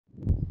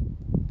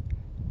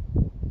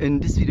In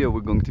this video,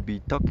 we're going to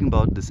be talking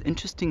about this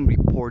interesting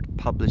report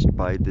published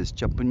by this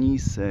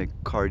Japanese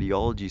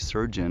cardiology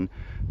surgeon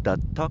that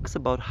talks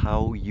about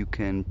how you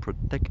can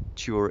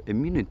protect your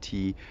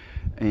immunity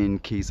in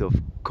case of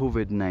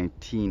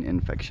COVID-19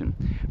 infection.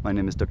 My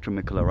name is Dr.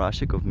 Mikola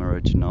Rashik of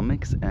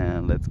Genomics,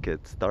 and let's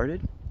get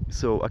started.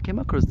 So I came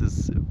across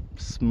this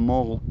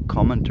small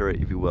commentary,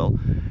 if you will,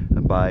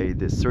 by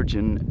the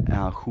surgeon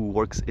who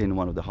works in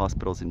one of the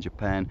hospitals in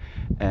Japan,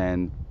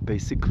 and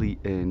basically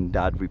in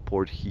that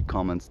report he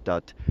comments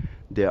that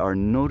they are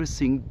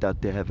noticing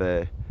that they have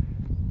a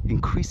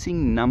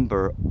increasing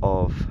number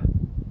of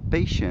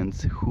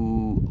patients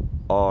who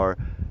are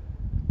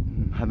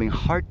having a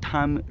hard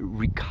time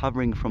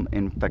recovering from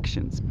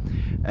infections,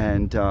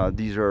 and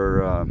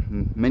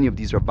many of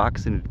these are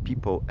vaccinated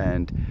people.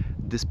 And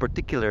this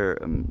particular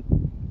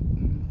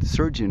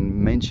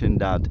surgeon mentioned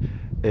that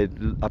it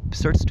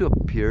starts to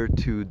appear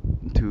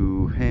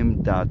to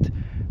him that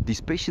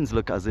these patients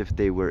look as if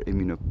they were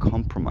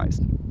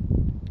immunocompromised.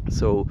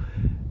 So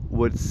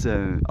what's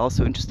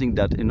also interesting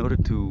that in order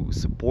to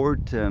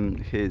support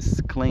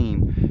his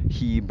claim,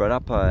 he brought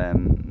up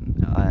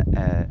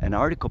an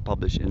article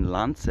published in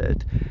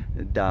Lancet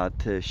that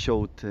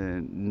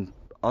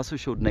also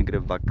showed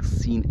negative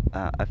vaccine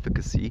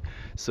efficacy.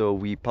 So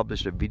we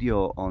published a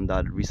video on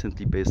that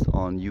recently based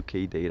on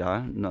UK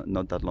data,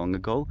 not that long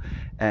ago.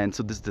 And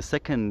so this is the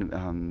second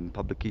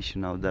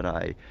publication now that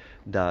I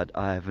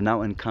have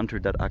now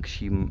encountered that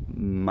actually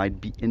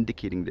might be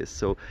indicating this.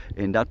 So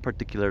in that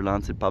particular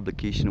Lancet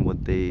publication,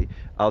 what the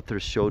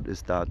authors showed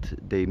is that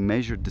they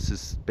measured, this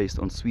is based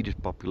on Swedish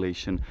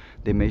population,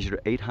 they measured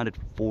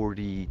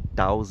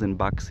 840,000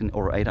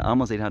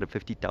 almost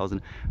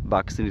 850,000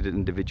 vaccinated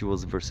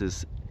individuals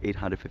versus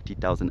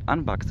 850,000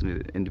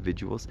 unvaccinated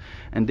individuals,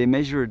 and they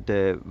measured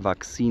the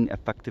vaccine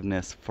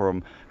effectiveness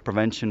from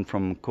prevention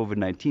from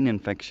COVID-19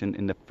 infection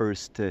in the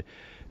first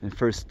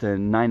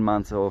 9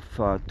 months of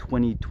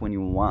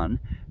 2021.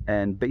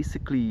 And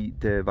basically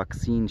the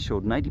vaccine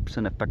showed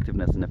 90%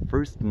 effectiveness in the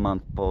first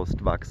month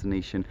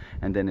post-vaccination,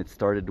 and then it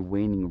started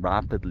waning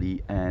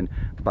rapidly, and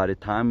by the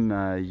time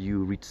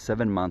you reach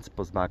 7 months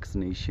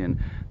post-vaccination,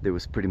 there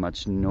was pretty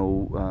much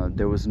no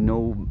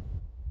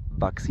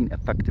vaccine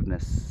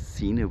effectiveness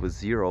seen. It was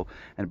zero.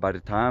 And by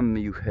the time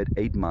you hit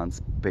 8 months,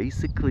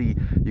 basically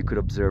you could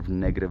observe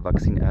negative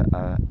vaccine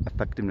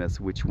effectiveness,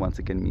 which once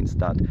again means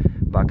that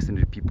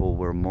vaccinated people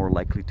were more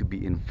likely to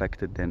be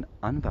infected than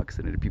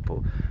unvaccinated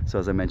people. So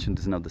as I mentioned,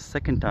 this is now the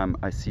second time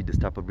I see this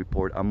type of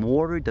report. I'm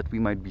worried that we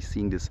might be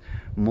seeing this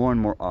more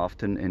and more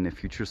often in the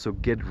future, so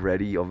get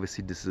ready.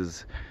 Obviously this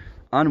is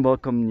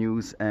unwelcome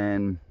news,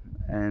 and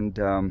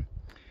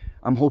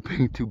I'm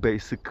hoping to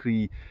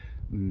basically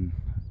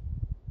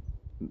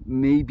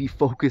maybe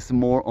focus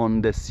more on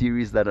the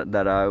series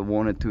that I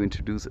wanted to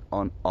introduce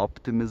on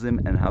optimism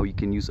and how you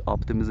can use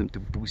optimism to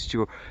boost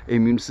your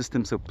immune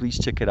system. So please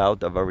check it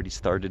out. I've already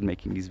started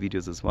making these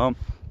videos as well,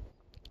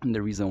 and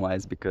the reason why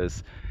is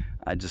because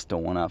I just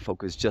don't want to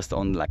focus just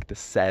on like the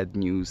sad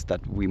news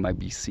that we might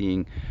be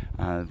seeing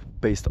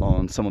based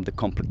on some of the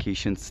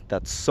complications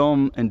that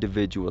some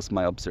individuals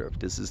might observe.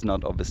 This is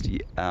not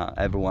obviously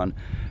everyone.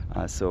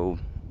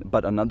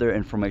 But another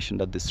information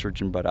that this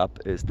surgeon brought up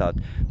is that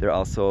there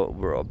also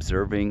were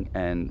observing,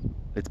 and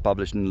it's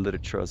published in the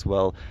literature as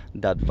well,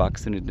 that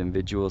vaccinated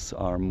individuals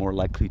are more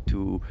likely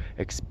to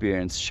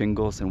experience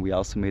shingles, and we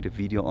also made a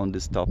video on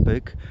this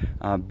topic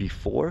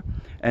before.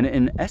 And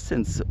in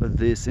essence,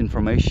 this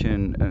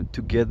information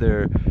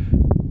together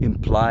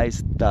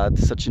implies that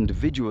such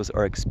individuals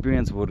are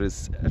experiencing what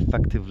is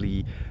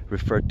effectively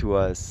referred to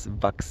as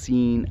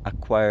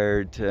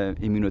vaccine-acquired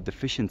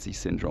immunodeficiency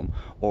syndrome,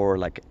 or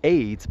like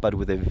AIDS, but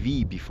with a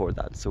V before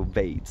that, so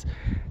VAIDS.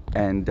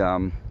 And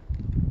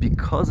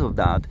because of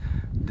that,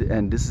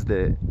 and this is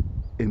the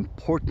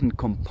important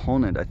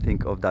component, I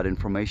think, of that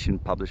information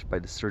published by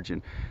the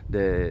surgeon.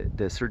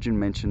 The surgeon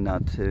mentioned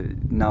that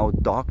now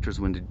doctors,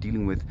 when they're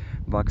dealing with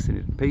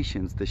vaccinated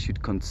patients, they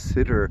should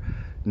consider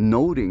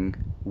noting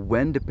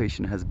when the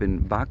patient has been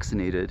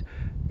vaccinated,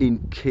 in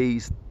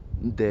case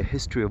the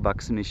history of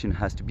vaccination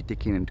has to be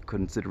taken into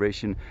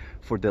consideration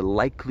for the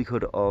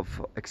likelihood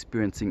of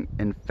experiencing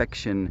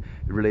infection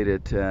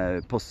related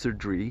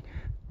post-surgery,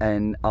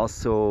 and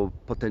also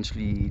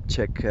potentially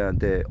check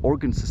the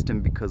organ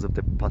system, because of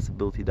the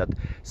possibility that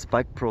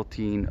spike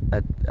protein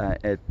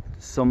at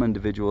some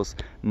individuals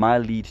might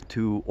lead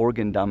to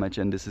organ damage,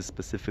 and this is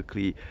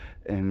specifically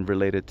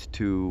related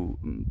to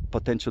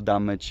potential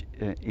damage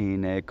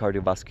in a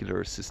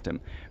cardiovascular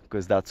system,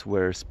 because that's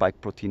where spike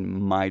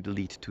protein might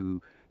lead to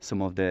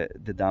some of the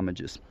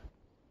damages.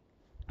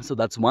 So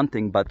that's one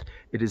thing, but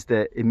it is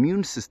the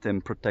immune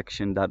system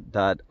protection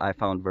that I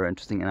found very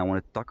interesting, and I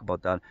want to talk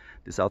about that.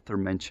 This author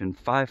mentioned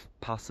 5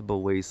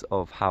 possible ways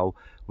of how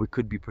we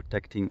could be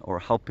protecting or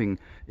helping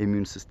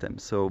immune system.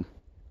 So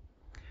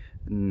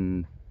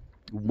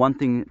one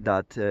thing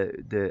that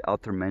the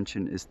author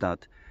mentioned is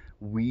that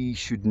we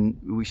should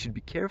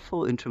be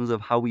careful in terms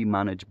of how we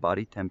manage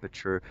body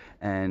temperature,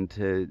 and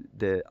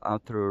the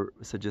author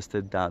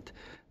suggested that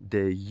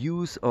the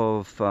use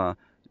of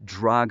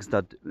drugs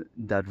that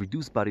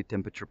reduce body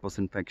temperature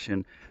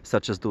post-infection,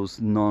 such as those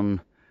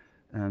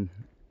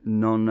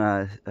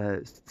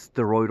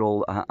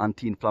non-steroidal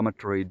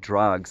anti-inflammatory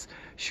drugs,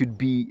 should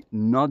be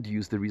not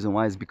used. The reason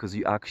why is because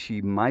you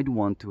actually might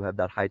want to have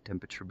that high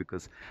temperature,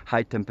 because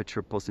high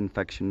temperature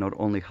post-infection not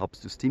only helps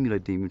to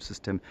stimulate the immune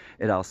system,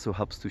 it also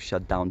helps to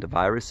shut down the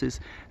viruses.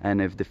 And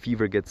if the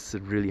fever gets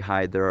really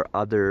high, there are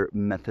other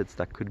methods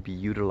that could be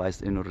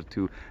utilized in order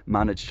to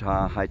manage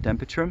high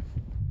temperature.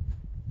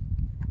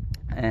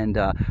 And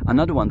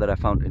another one that I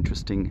found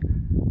interesting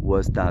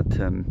was that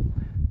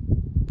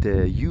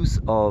the use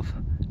of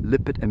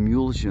lipid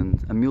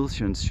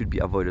emulsions should be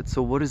avoided.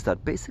 So what is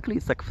that? Basically,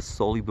 it's like a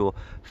soluble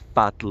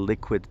fat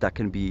liquid that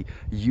can be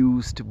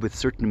used with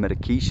certain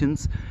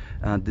medications.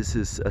 This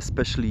is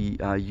especially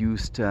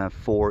used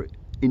for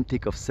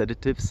intake of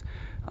sedatives,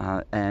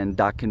 and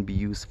that can be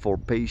used for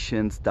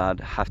patients that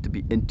have to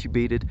be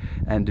intubated.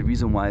 And the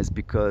reason why is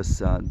because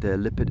the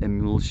lipid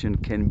emulsion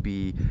can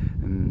be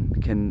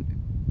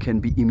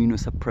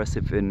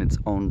immunosuppressive in its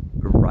own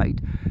right.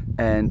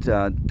 And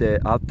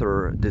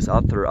this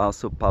author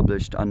also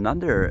published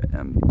another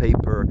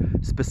paper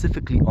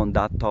specifically on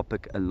that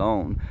topic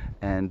alone.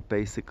 And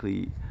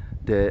basically,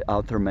 the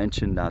author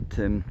mentioned that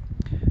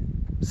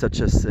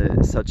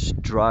such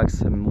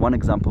drugs. One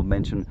example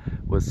mentioned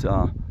was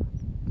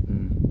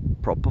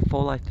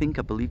propofol, I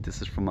believe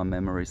this is from my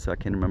memory, so I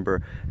can't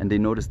remember. And they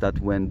noticed that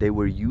when they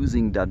were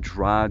using that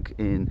drug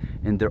in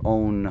their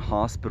own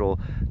hospital,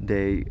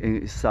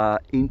 they saw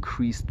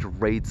increased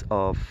rates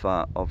of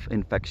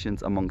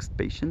infections amongst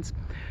patients.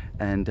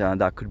 And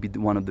that could be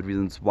one of the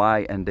reasons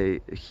why. And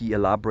he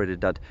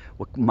elaborated that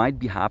what might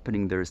be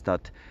happening there is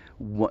that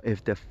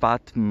if the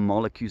fat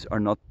molecules are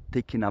not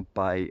taken up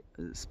by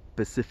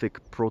specific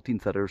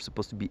proteins that are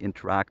supposed to be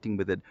interacting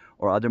with it,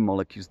 or other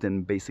molecules,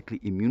 then basically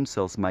immune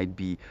cells might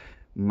be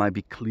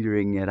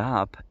clearing it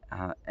up,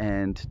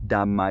 and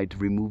that might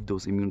remove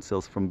those immune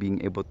cells from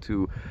being able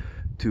to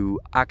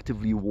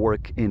actively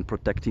work in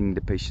protecting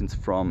the patients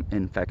from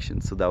infection.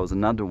 So that was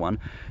another one.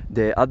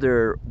 The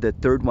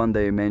third one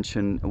they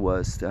mentioned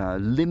was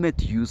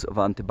limit use of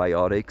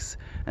antibiotics.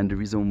 And the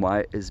reason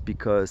why is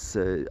because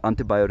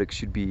antibiotics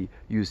should be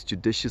used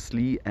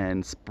judiciously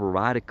and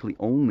sporadically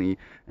only.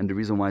 And the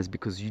reason why is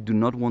because you do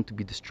not want to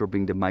be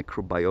disturbing the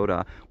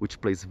microbiota,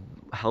 which plays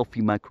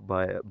healthy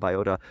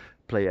microbiota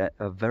play a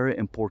very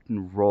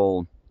important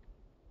role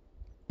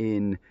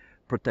in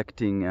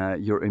protecting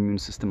your immune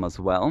system as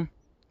well.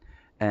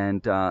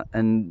 And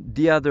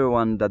the other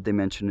one that they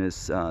mention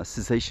is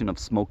cessation of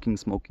smoking.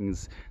 Smoking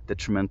is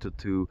detrimental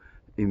to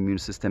immune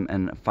system.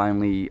 And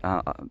finally,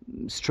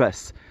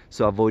 stress.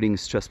 So avoiding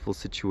stressful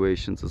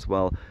situations as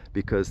well,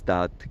 because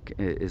that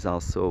is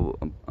also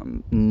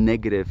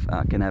negative,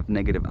 can have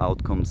negative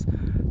outcomes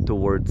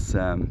towards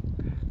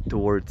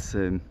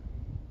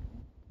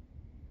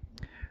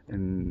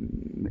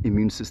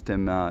immune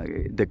system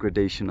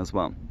degradation as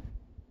well.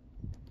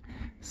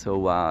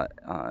 So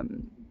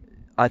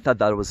I thought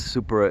that was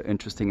super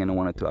interesting, and I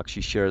wanted to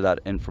actually share that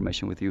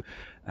information with you.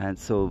 And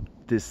so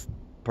this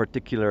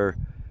particular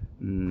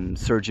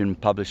surgeon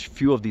published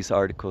few of these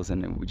articles,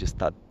 and we just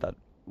thought that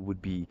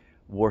would be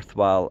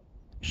worthwhile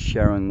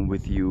sharing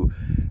with you.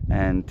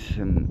 And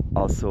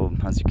also,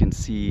 as you can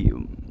see,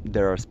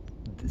 there are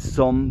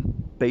some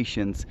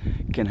patients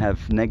can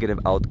have negative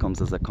outcomes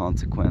as a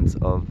consequence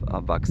of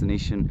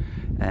vaccination,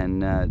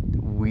 and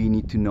we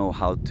need to know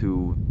how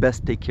to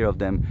best take care of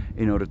them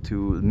in order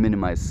to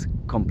minimize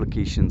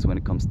complications when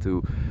it comes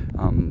to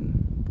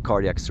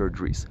cardiac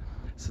surgeries.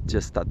 So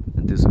just thought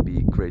this would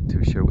be great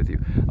to share with you.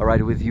 All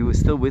right, with you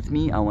still with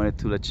me, I wanted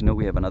to let you know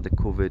we have another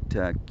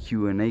COVID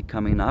Q&A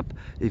coming up.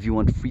 If you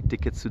want free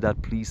tickets to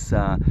that, please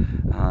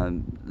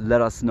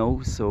let us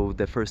know. So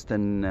the first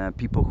 10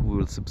 people who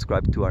will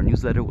subscribe to our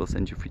newsletter will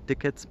send you free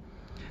tickets.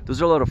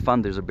 Those are a lot of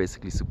fun. Those are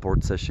basically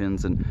support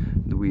sessions, and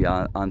we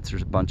answer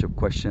a bunch of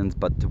questions,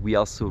 but we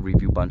also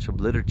review a bunch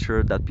of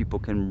literature that people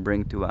can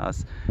bring to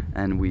us,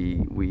 and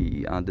we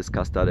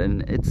discuss that.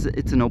 And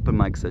it's an open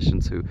mic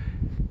session, so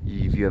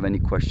if you have any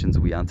questions,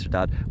 we answer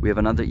that. We have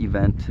another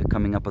event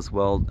coming up as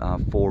well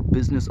for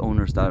business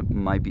owners that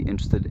might be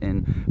interested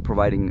in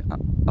providing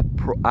a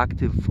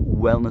proactive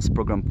wellness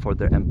program for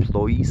their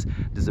employees.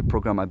 This is a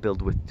program I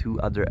built with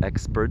 2 other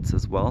experts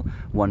as well.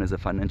 One is a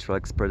financial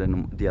expert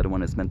and the other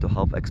one is mental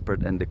health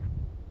expert. And the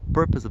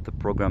purpose of the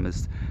program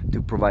is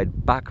to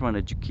provide background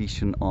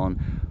education on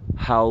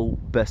how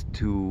best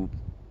to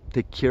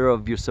take care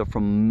of yourself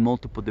from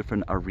multiple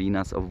different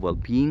arenas of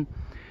well-being.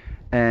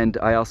 And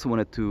I also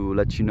wanted to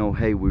let you know,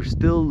 hey, we're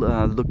still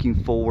looking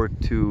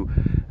forward to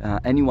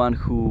anyone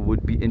who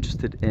would be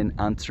interested in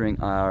answering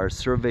our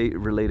survey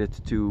related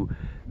to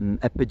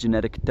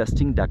epigenetic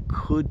testing that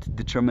could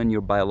determine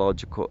your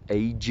biological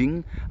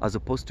aging as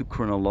opposed to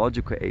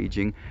chronological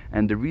aging.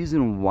 And the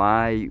reason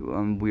why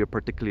we are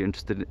particularly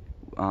interested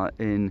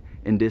in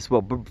this,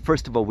 well,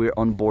 first of all, we're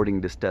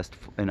onboarding this test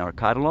in our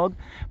catalog,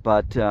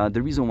 but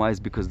the reason why is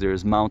because there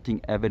is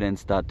mounting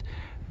evidence that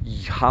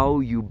how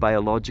you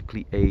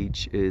biologically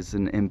age is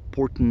an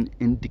important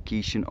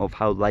indication of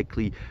how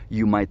likely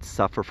you might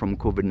suffer from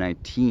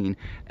COVID-19,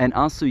 and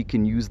also you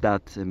can use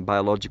that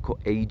biological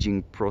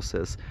aging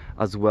process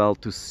as well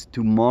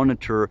to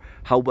monitor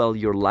how well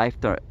your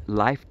lifestyle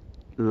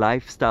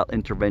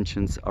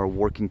interventions are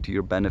working to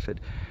your benefit,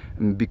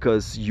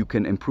 because you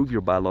can improve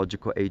your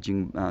biological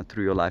aging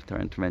through your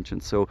lifestyle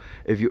intervention. So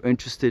if you're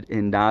interested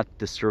in that,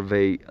 the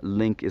survey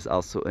link is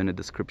also in the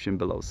description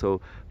below, so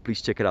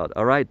please check it out.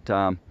 All right,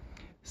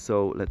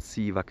 so let's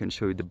see if I can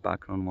show you the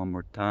background one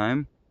more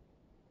time.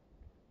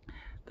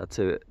 That's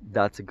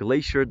a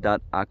glacier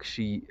that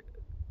actually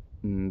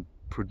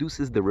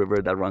produces the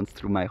river that runs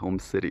through my home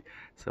city.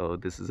 So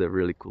this is a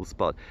really cool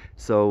spot.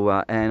 So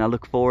and I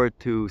look forward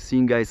to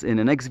seeing you guys in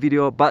the next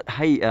video. But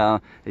hey,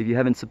 if you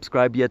haven't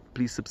subscribed yet,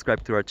 please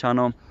subscribe to our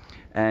channel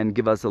and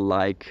give us a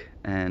like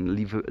and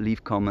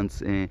leave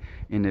comments in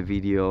the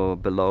video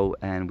below,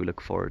 and we look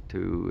forward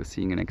to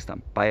seeing you next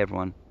time. Bye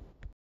everyone.